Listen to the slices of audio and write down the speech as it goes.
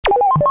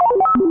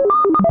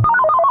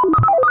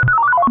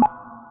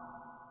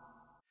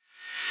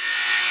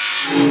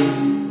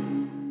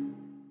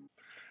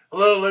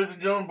ladies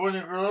and gentlemen, boys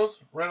and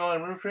girls. Randall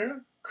and Rueff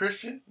here,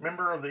 Christian,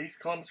 member of the East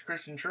Columbus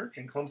Christian Church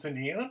in Columbus,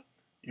 Indiana,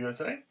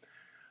 USA.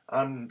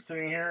 I'm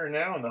sitting here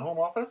now in the home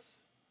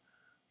office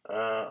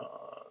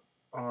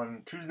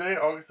on Tuesday,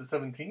 August the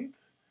 17th,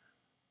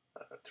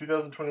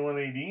 2021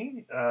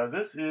 AD.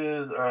 This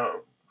is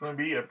going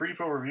to be a brief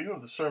overview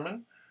of the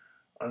sermon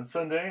on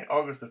Sunday,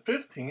 August the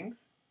 15th,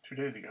 2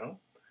 days ago,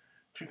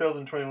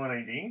 2021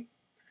 AD.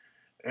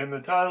 And the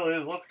title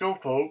is, Let's Go,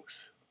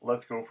 Folks,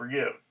 Let's Go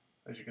Forgive,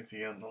 as you can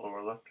see on the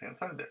lower left-hand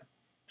side there.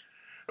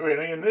 Okay,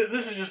 and again,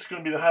 this is just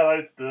going to be the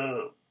highlights,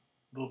 the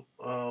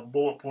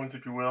bullet points,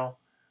 if you will,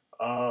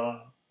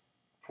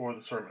 for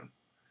the sermon.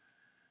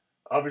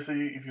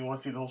 Obviously, if you want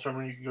to see the whole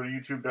sermon, you can go to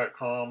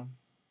youtube.com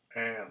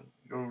and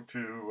go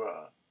to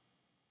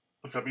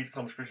look up East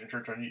Columbus Christian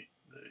Church on the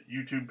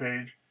YouTube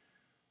page.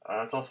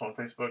 It's also on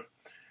Facebook.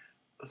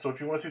 So if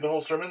you want to see the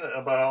whole sermon,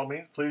 by all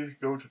means, please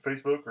go to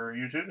Facebook or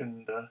YouTube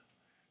and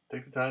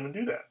take the time and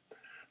do that.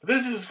 But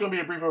this is just going to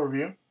be a brief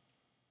overview.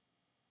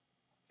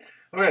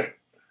 Okay,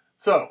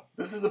 so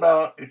this is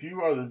about if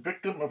you are the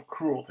victim of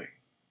cruelty.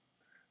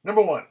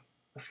 Number 1,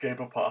 escape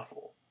if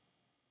possible.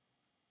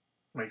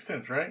 Makes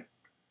sense, right?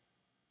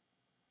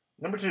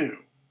 Number 2,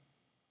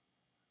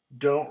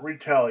 don't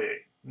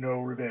retaliate,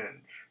 no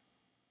revenge.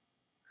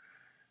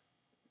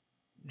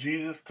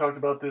 Jesus talked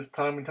about this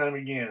time and time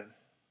again.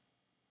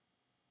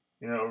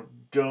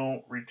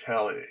 Don't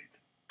retaliate.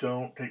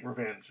 Don't take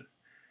revenge.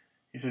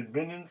 He said,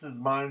 vengeance is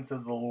mine,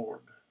 says the Lord.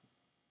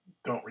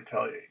 Don't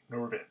retaliate, no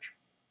revenge.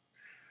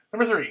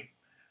 Number 3,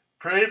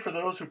 pray for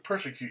those who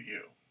persecute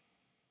you.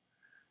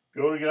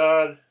 Go to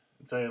God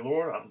and say,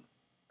 Lord, I'm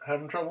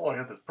having trouble. I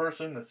got this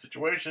person, this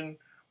situation,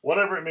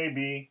 whatever it may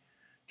be.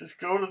 Just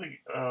go to the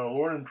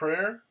Lord in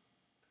prayer.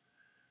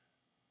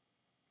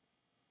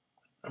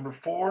 Number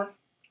 4,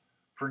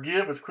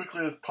 forgive as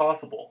quickly as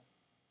possible.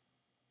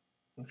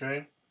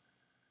 Okay?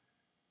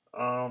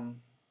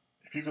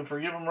 If you can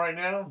forgive them right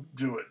now,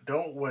 do it.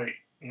 Don't wait.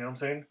 You know what I'm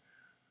saying?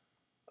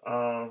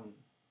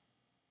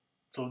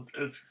 So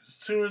as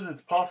soon as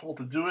it's possible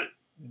to do it,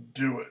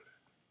 do it.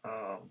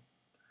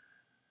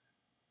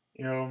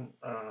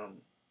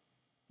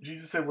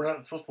 Jesus said we're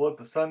not supposed to let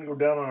the sun go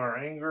down on our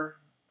anger.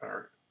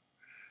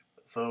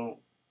 So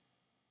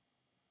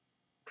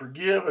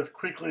forgive as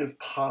quickly as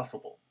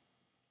possible.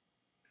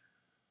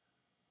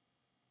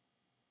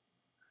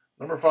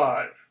 Number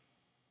 5,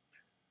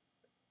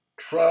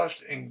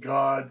 trust in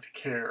God's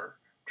care.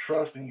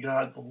 Trust in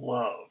God's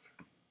love.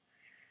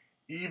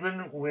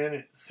 Even when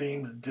it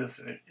seems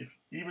distant.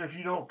 Even if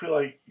you don't feel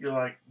like you're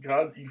like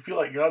God, you feel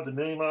like God's a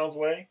million miles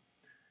away,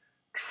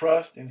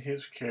 trust in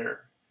His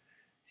care.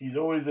 He's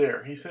always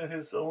there. He sent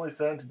His only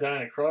Son to die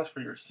on a cross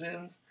for your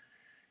sins.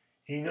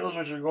 He knows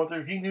what you're going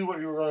through. He knew what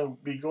you were going to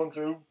be going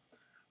through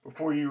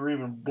before you were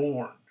even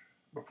born.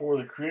 Before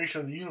the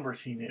creation of the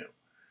universe, He knew.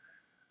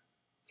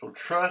 So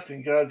trust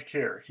in God's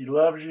care. He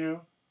loves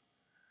you.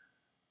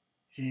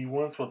 He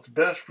wants what's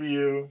best for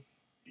you.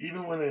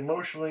 Even when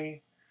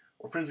emotionally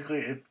or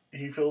physically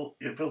it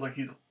feels like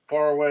He's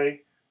far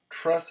away,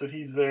 trust that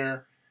He's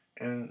there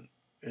and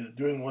is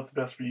doing what's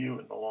best for you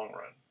in the long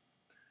run.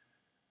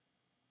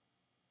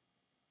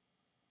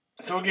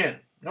 So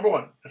again, number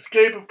 1,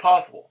 escape if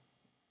possible,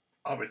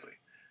 obviously.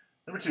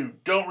 Number 2,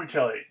 don't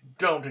retaliate.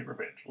 Don't take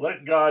revenge.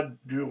 Let God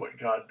do what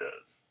God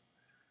does.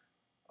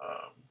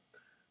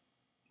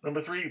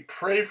 Number 3,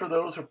 pray for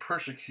those who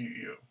persecute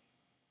you.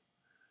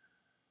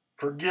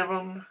 Forgive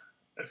them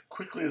as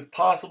quickly as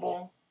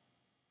possible.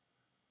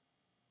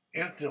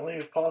 Instantly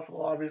if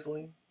possible,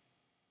 obviously.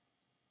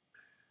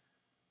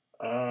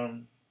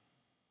 And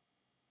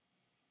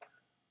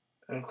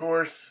of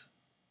course,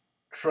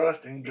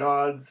 trust in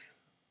God's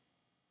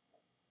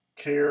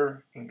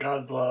care and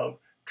God's love.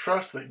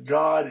 Trust that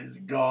God is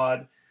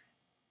God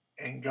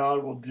and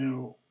God will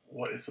do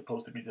what is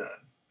supposed to be done.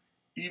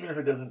 Even if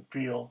it doesn't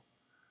feel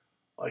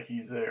like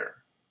He's there.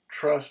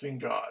 Trust in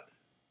God.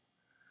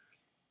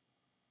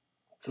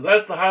 So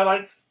that's the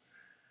highlights.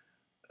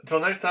 Until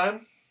next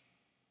time,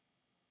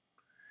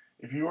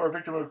 if you are a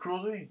victim of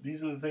cruelty,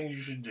 these are the things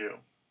you should do.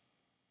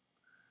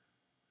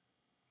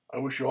 I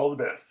wish you all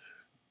the best.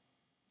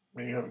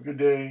 May you have a good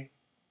day.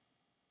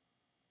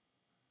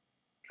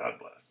 God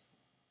bless.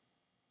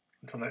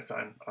 Until next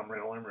time, I'm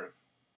Randall and Rueff.